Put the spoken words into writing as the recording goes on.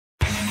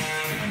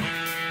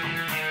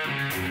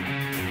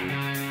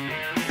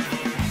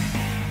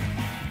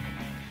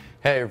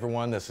Hey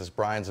everyone, this is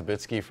Brian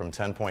Zabitsky from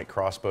TenPoint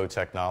Crossbow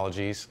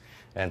Technologies,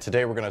 and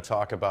today we're going to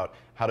talk about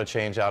how to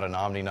change out an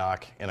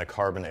Nock in a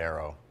carbon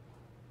arrow.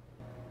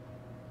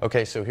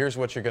 Okay, so here's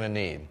what you're going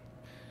to need.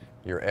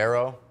 Your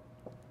arrow,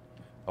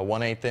 a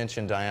 1/8 inch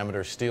in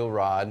diameter steel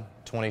rod,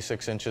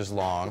 26 inches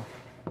long,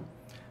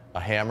 a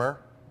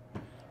hammer,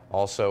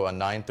 also a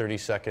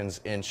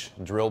 9/32 inch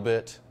drill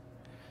bit,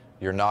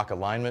 your Nock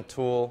alignment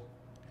tool,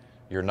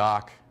 your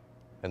Nock,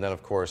 and then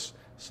of course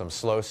some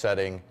slow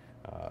setting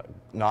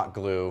Nock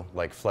glue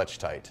like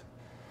Fletch-Tite.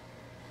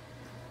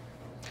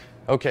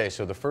 Okay,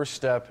 so the first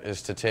step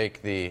is to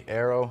take the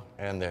arrow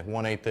and the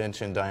 1/8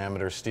 inch in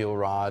diameter steel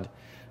rod.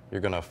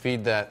 You're going to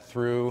feed that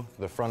through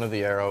the front of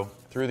the arrow,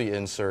 through the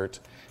insert,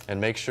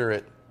 and make sure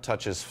it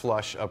touches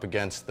flush up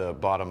against the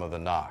bottom of the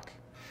Nock.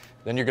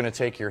 Then you're going to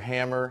take your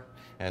hammer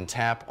and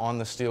tap on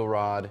the steel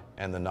rod,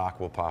 and the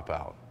Nock will pop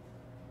out.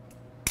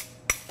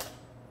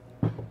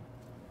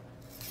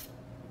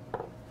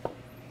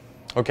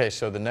 Okay,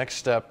 so the next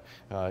step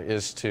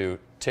is to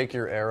take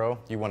your arrow.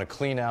 You want to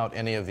clean out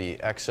any of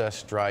the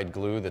excess dried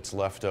glue that's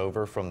left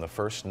over from the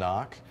first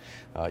Nock.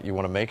 You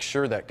want to make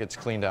sure that gets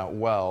cleaned out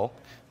well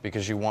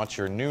because you want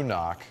your new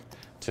Nock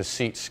to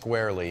seat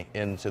squarely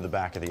into the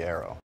back of the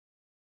arrow.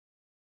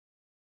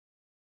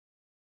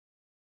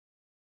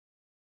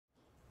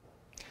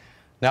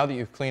 Now that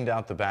you've cleaned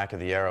out the back of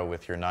the arrow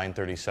with your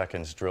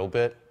 9/32 drill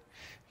bit,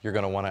 you're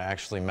going to want to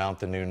actually mount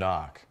the new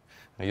Nock.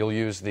 Now, you'll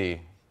use the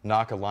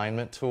Nock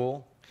alignment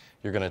tool.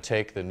 You're going to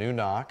take the new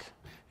Nock.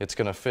 It's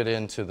going to fit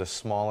into the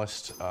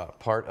smallest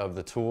part of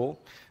the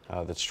tool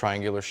that's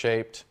triangular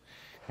shaped,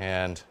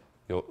 and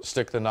you'll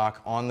stick the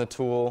Nock on the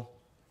tool.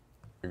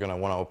 You're going to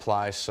want to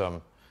apply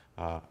some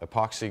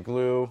epoxy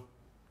glue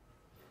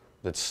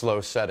that's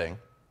slow setting,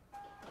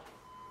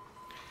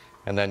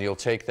 and then you'll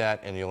take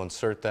that and you'll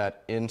insert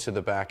that into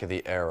the back of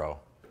the arrow.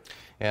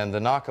 And the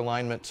Nock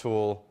alignment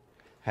tool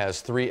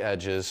has 3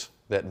 edges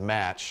that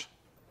match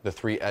the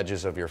 3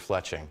 edges of your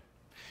fletching.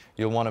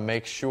 You'll want to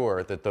make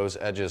sure that those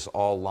edges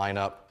all line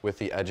up with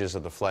the edges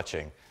of the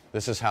fletching.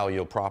 This is how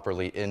you'll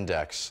properly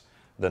index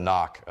the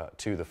Nock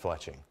to the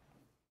fletching.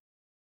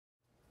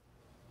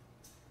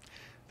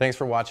 Thanks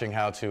for watching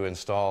how to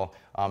install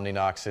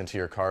Nocks into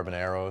your carbon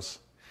arrows.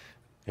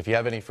 If you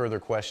have any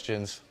further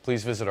questions,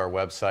 please visit our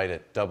website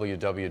at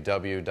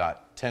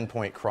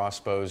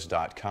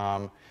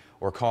www.tenpointcrossbows.com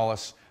or call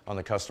us on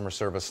the customer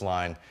service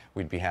line.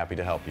 We'd be happy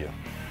to help you.